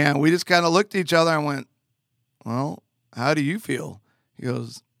 And we just kind of looked at each other and went, well, how do you feel? He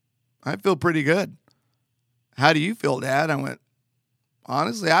goes, I feel pretty good. How do you feel, Dad? I went,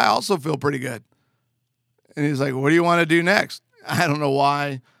 honestly, I also feel pretty good. And he's like, what do you want to do next? I don't know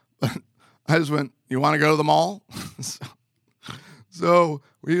why, but I just went, you want to go to the mall? So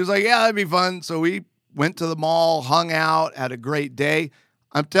he was like, yeah, that'd be fun. So we went to the mall, hung out, had a great day.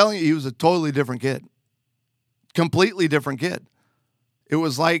 I'm telling you, he was a totally different kid. Completely different kid. It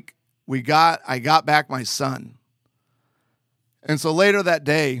was like I got back my son. And so later that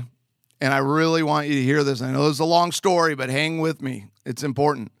day, and I really want you to hear this. I know this is a long story, but hang with me. It's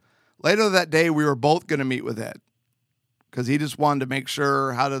important. Later that day, we were both going to meet with Ed because he just wanted to make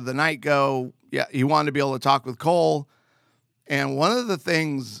sure, how did the night go? Yeah, he wanted to be able to talk with Cole. And one of the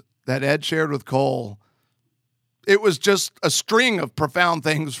things that Ed shared with Cole, it was just a string of profound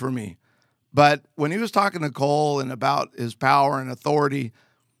things for me. But when he was talking to Cole and about his power and authority,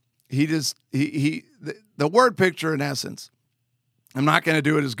 the word picture in essence, I'm not going to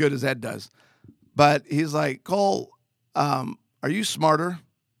do it as good as Ed does. But he's like, Cole, are you smarter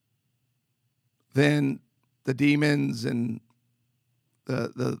than the demons and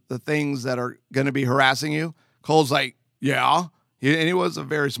the things that are going to be harassing you? Cole's like, yeah. And he was a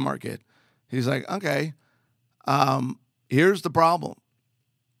very smart kid. He's like, okay, here's the problem.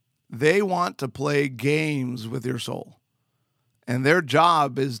 They want to play games with your soul, and their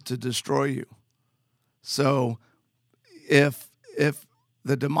job is to destroy you. So if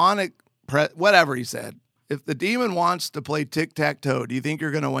the demonic, whatever he said, if the demon wants to play tic-tac-toe, do you think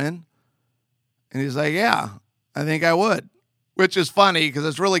you're going to win? And he's like, yeah, I think I would, which is funny because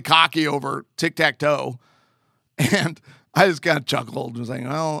it's really cocky over tic-tac-toe. And I just kind of chuckled and was like,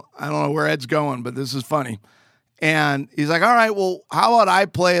 well, I don't know where Ed's going, but this is funny. And he's like, all right, well, how about I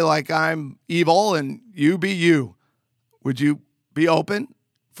play like I'm evil and you be you? Would you be open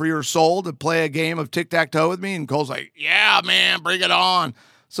for your soul to play a game of tic-tac-toe with me? And Cole's like, yeah, man, bring it on.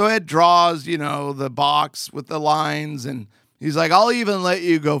 So Ed draws, the box with the lines, and he's like, I'll even let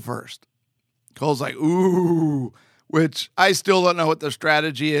you go first. Cole's like, ooh, which I still don't know what the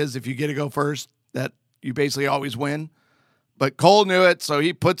strategy is if you get to go first, that you basically always win. But Cole knew it, so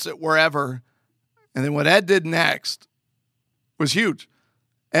he puts it wherever. And then what Ed did next was huge.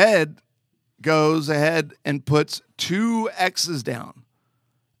 Ed goes ahead and puts 2 X's down.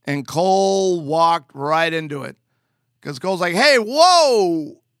 And Cole walked right into it. Because Cole's like, hey,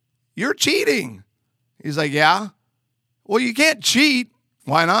 whoa, you're cheating. He's like, yeah. Well, you can't cheat.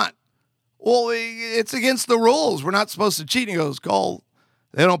 Why not? Well, it's against the rules. We're not supposed to cheat. And he goes, Cole,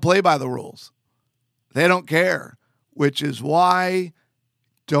 they don't play by the rules. They don't care, which is why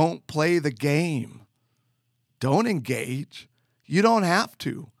don't play the game. Don't engage. You don't have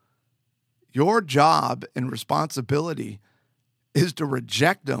to. Your job and responsibility is to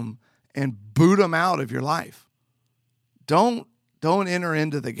reject them and boot them out of your life. Don't enter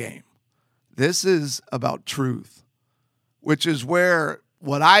into the game. This is about truth, which is where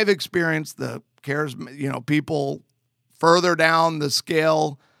what I've experienced, people further down the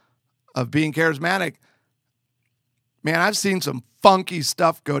scale of being charismatic, man, I've seen some funky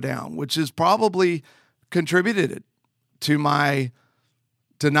stuff go down, which has probably contributed to my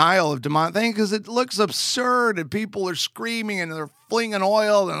denial of demonic things because it looks absurd and people are screaming and they're flinging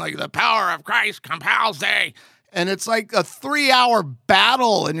oil and like the power of Christ compels thee. And it's like a 3-hour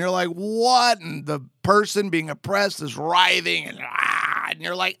battle and you're like, what? And the person being oppressed is writhing and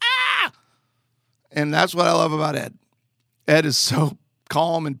you're like, ah. And that's what I love about Ed. Ed is so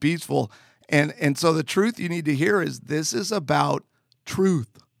calm and peaceful. And so the truth you need to hear is this is about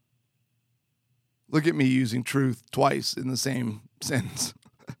truth. Look at me using truth twice in the same sentence.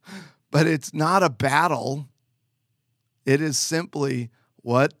 But it's not a battle. It is simply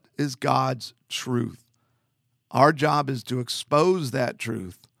what is God's truth. Our job is to expose that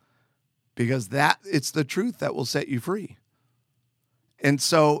truth because it's the truth that will set you free. And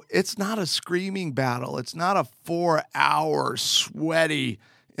so it's not a screaming battle. It's not a 4-hour sweaty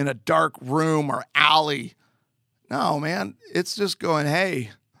in a dark room or alley. No, man, it's just going,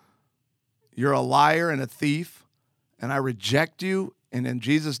 hey, you're a liar and a thief, and I reject you, and in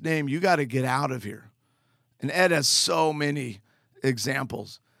Jesus' name, you got to get out of here. And Ed has so many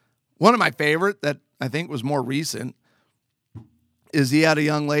examples. One of my favorite that I think was more recent is he had a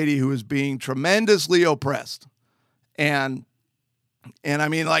young lady who was being tremendously oppressed. And I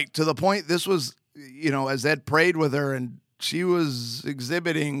mean, like, to the point, this was, as Ed prayed with her, and she was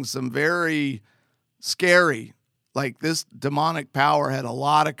exhibiting some very scary, like this demonic power had a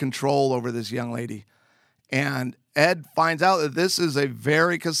lot of control over this young lady. And Ed finds out that this is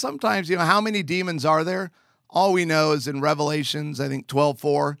because sometimes, how many demons are there? All we know is in Revelations, I think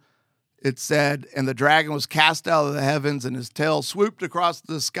 12:4, it said, and the dragon was cast out of the heavens and his tail swooped across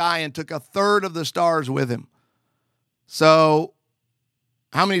the sky and took 1/3 of the stars with him. So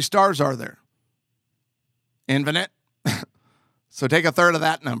how many stars are there? Infinite. So take 1/3 of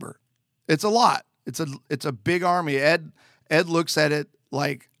that number. It's a lot. It's a big army. Ed looks at it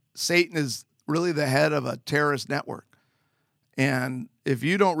like Satan is really the head of a terrorist network. And if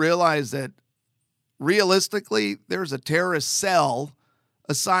you don't realize that realistically, there's a terrorist cell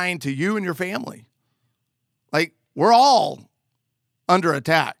assigned to you and your family. Like, we're all under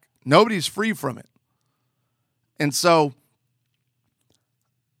attack. Nobody's free from it. And so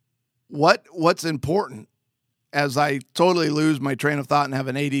what's important, as I totally lose my train of thought and have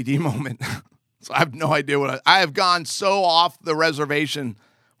an ADD moment, so I have no idea I have gone so off the reservation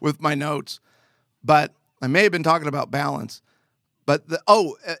with my notes, but I may have been talking about balance, but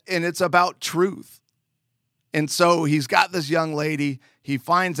and it's about truth. And so he's got this young lady. He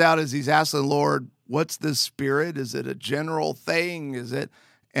finds out as he's asking the Lord, what's this spirit? Is it a general thing?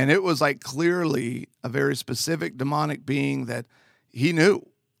 And it was like clearly a very specific demonic being that he knew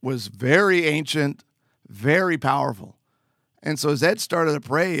was very ancient, very powerful. And so as Ed started to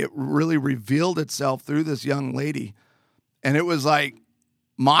pray, it really revealed itself through this young lady. And it was like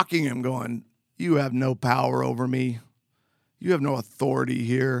mocking him, going, you have no power over me. You have no authority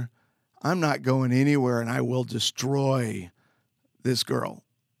here. I'm not going anywhere, and I will destroy this girl.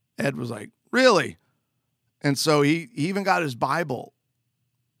 Ed was like, really? And so he even got his Bible,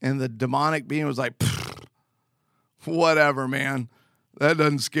 and the demonic being was like, whatever, man. That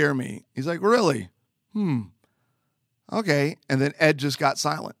doesn't scare me. He's like, really? Okay. And then Ed just got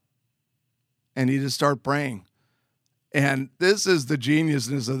silent, and he just started praying. And this is the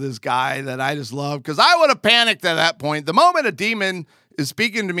geniusness of this guy that I just love, because I would have panicked at that point. The moment a demon is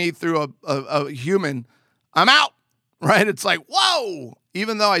speaking to me through a human, I'm out, right? It's like, whoa,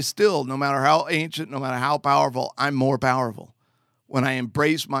 even though I still, no matter how ancient, no matter how powerful, I'm more powerful when I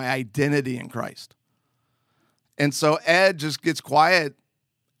embrace my identity in Christ. And so Ed just gets quiet,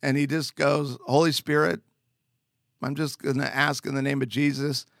 and he just goes, Holy Spirit, I'm just going to ask in the name of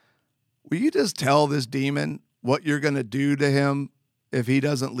Jesus, will you just tell this demon what you're going to do to him if he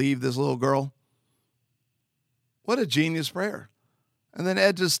doesn't leave this little girl? What a genius prayer. And then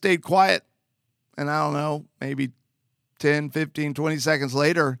Ed just stayed quiet. And I don't know, maybe 10, 15, 20 seconds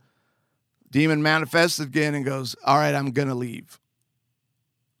later, demon manifested again and goes, all right, I'm going to leave.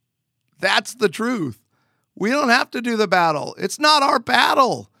 That's the truth. We don't have to do the battle. It's not our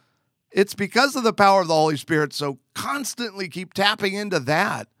battle. It's because of the power of the Holy Spirit. So constantly keep tapping into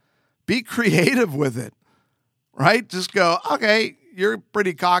that. Be creative with it. Right? Just go, okay, you're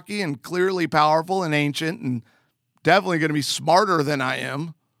pretty cocky and clearly powerful and ancient and definitely going to be smarter than I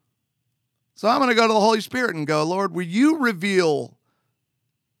am. So I'm going to go to the Holy Spirit and go, Lord, will you reveal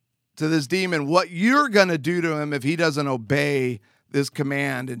to this demon what you're going to do to him if he doesn't obey this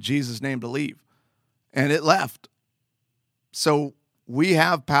command in Jesus' name to leave? And it left. So we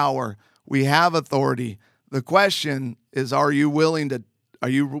have power. We have authority. The question is, are you willing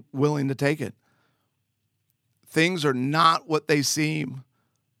to take it? Things are not what they seem.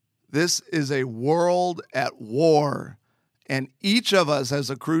 This is a world at war, and each of us has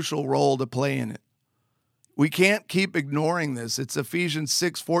a crucial role to play in it. We can't keep ignoring this. It's Ephesians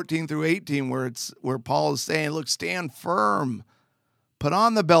 6:14-18, where Paul is saying, look, stand firm. Put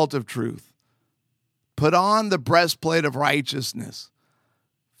on the belt of truth. Put on the breastplate of righteousness.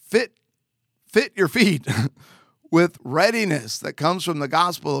 Fit your feet with readiness that comes from the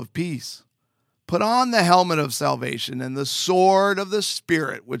gospel of peace. Put on the helmet of salvation and the sword of the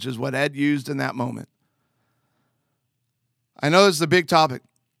Spirit, which is what Ed used in that moment. I know this is a big topic,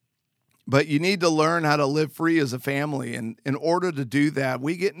 but you need to learn how to live free as a family. And in order to do that,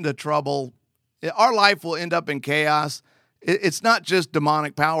 we get into trouble. Our life will end up in chaos. It's not just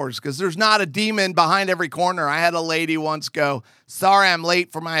demonic powers, because there's not a demon behind every corner. I had a lady once go, sorry, I'm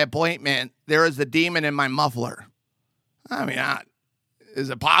late for my appointment. There is a demon in my muffler. I mean, is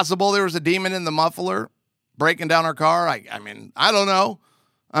it possible there was a demon in the muffler breaking down our car? I mean, I don't know.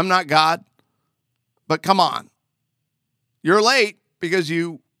 I'm not God. But come on. You're late because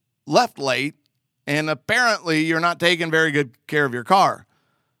you left late, and apparently you're not taking very good care of your car.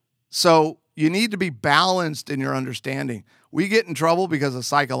 So you need to be balanced in your understanding. We get in trouble because of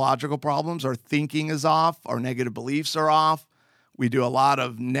psychological problems. Our thinking is off. Our negative beliefs are off. We do a lot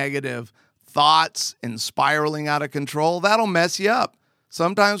of negative thoughts and spiraling out of control. That'll mess you up.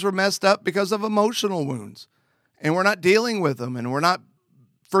 Sometimes we're messed up because of emotional wounds, and we're not dealing with them, and we're not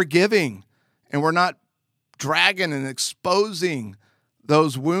forgiving, and we're not dragging and exposing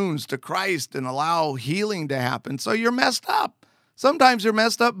those wounds to Christ and allow healing to happen. So you're messed up. Sometimes you're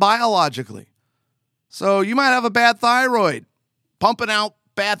messed up biologically. So you might have a bad thyroid, pumping out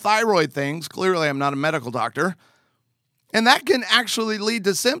bad thyroid things. Clearly, I'm not a medical doctor. And that can actually lead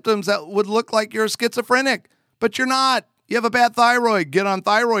to symptoms that would look like you're schizophrenic, but you're not. You have a bad thyroid, get on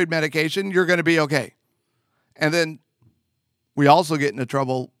thyroid medication, you're going to be okay. And then we also get into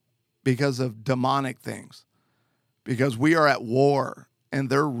trouble because of demonic things, because we are at war, and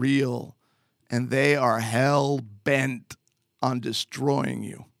they're real, and they are hell-bent on destroying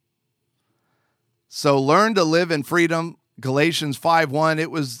you. So learn to live in freedom. Galatians 5:1,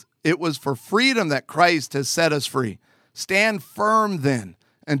 it was for freedom that Christ has set us free. Stand firm then,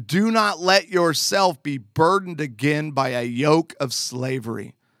 and do not let yourself be burdened again by a yoke of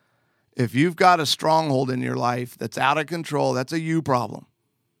slavery. If you've got a stronghold in your life that's out of control, that's a you problem.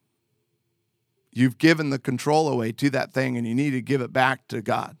 You've given the control away to that thing, and you need to give it back to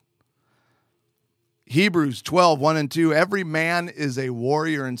God. Hebrews 12, 1 and 2. Every man is a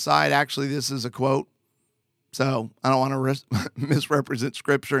warrior inside. Actually, this is a quote. So I don't want to misrepresent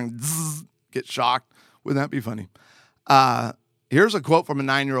scripture and get shocked. Wouldn't that be funny? Here's a quote from a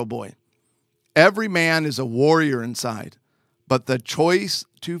 9-year-old boy. Every man is a warrior inside, but the choice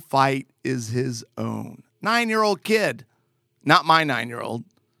to fight is his own. 9-year-old kid, not my 9-year-old.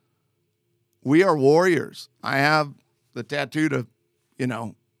 We are warriors. I have the tattoo to,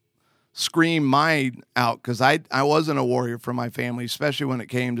 scream mine out because I wasn't a warrior for my family, especially when it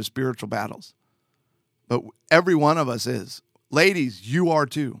came to spiritual battles. But every one of us is. Ladies, you are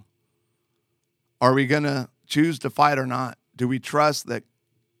too. Are we going to choose to fight or not? Do we trust that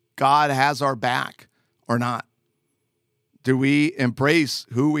God has our back or not? Do we embrace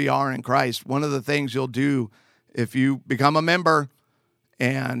who we are in Christ? One of the things you'll do if you become a member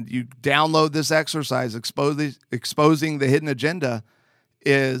and you download this exercise, exposing the hidden agenda,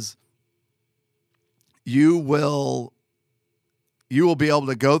 is you will be able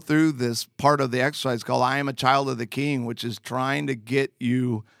to go through this part of the exercise called I Am a Child of the King, which is trying to get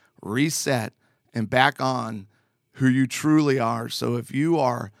you reset and back on who you truly are. So if you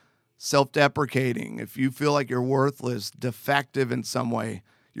are self-deprecating, if you feel like you're worthless, defective in some way,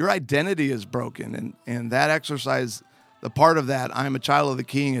 your identity is broken. And that exercise, the part of that, I Am a Child of the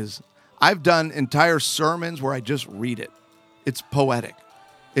King, is I've done entire sermons where I just read it. It's poetic.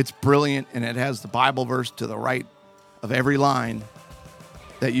 It's brilliant, and it has the Bible verse to the right of every line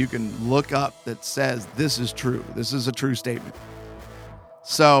that you can look up that says this is true. This is a true statement.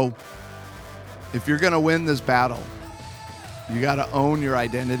 So if you're going to win this battle, you got to own your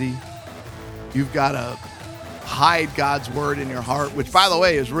identity. You've got to hide God's word in your heart, which, by the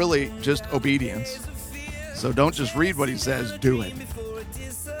way, is really just obedience. So don't just read what he says, do it.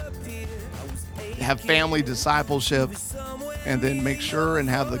 Have family discipleship, and then make sure and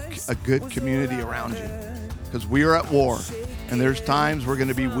have a good community around you. Because we are at war, and there's times we're going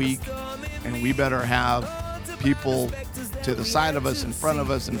to be weak, and we better have people to the side of us, in front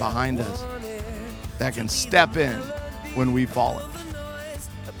of us, and behind us that can step in when we've fallen.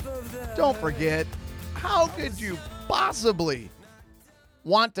 Don't forget, how could you possibly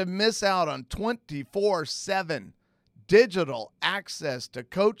want to miss out on 24/7 digital access to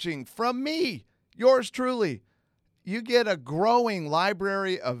coaching from me, yours truly? You get a growing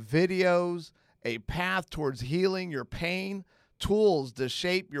library of videos, a path towards healing your pain, tools to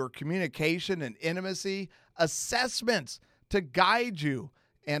shape your communication and intimacy, assessments to guide you,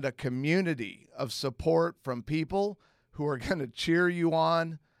 and a community of support from people who are going to cheer you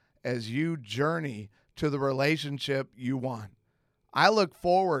on as you journey to the relationship you want. I look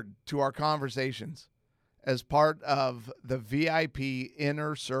forward to our conversations as part of the VIP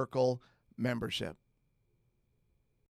Inner Circle membership.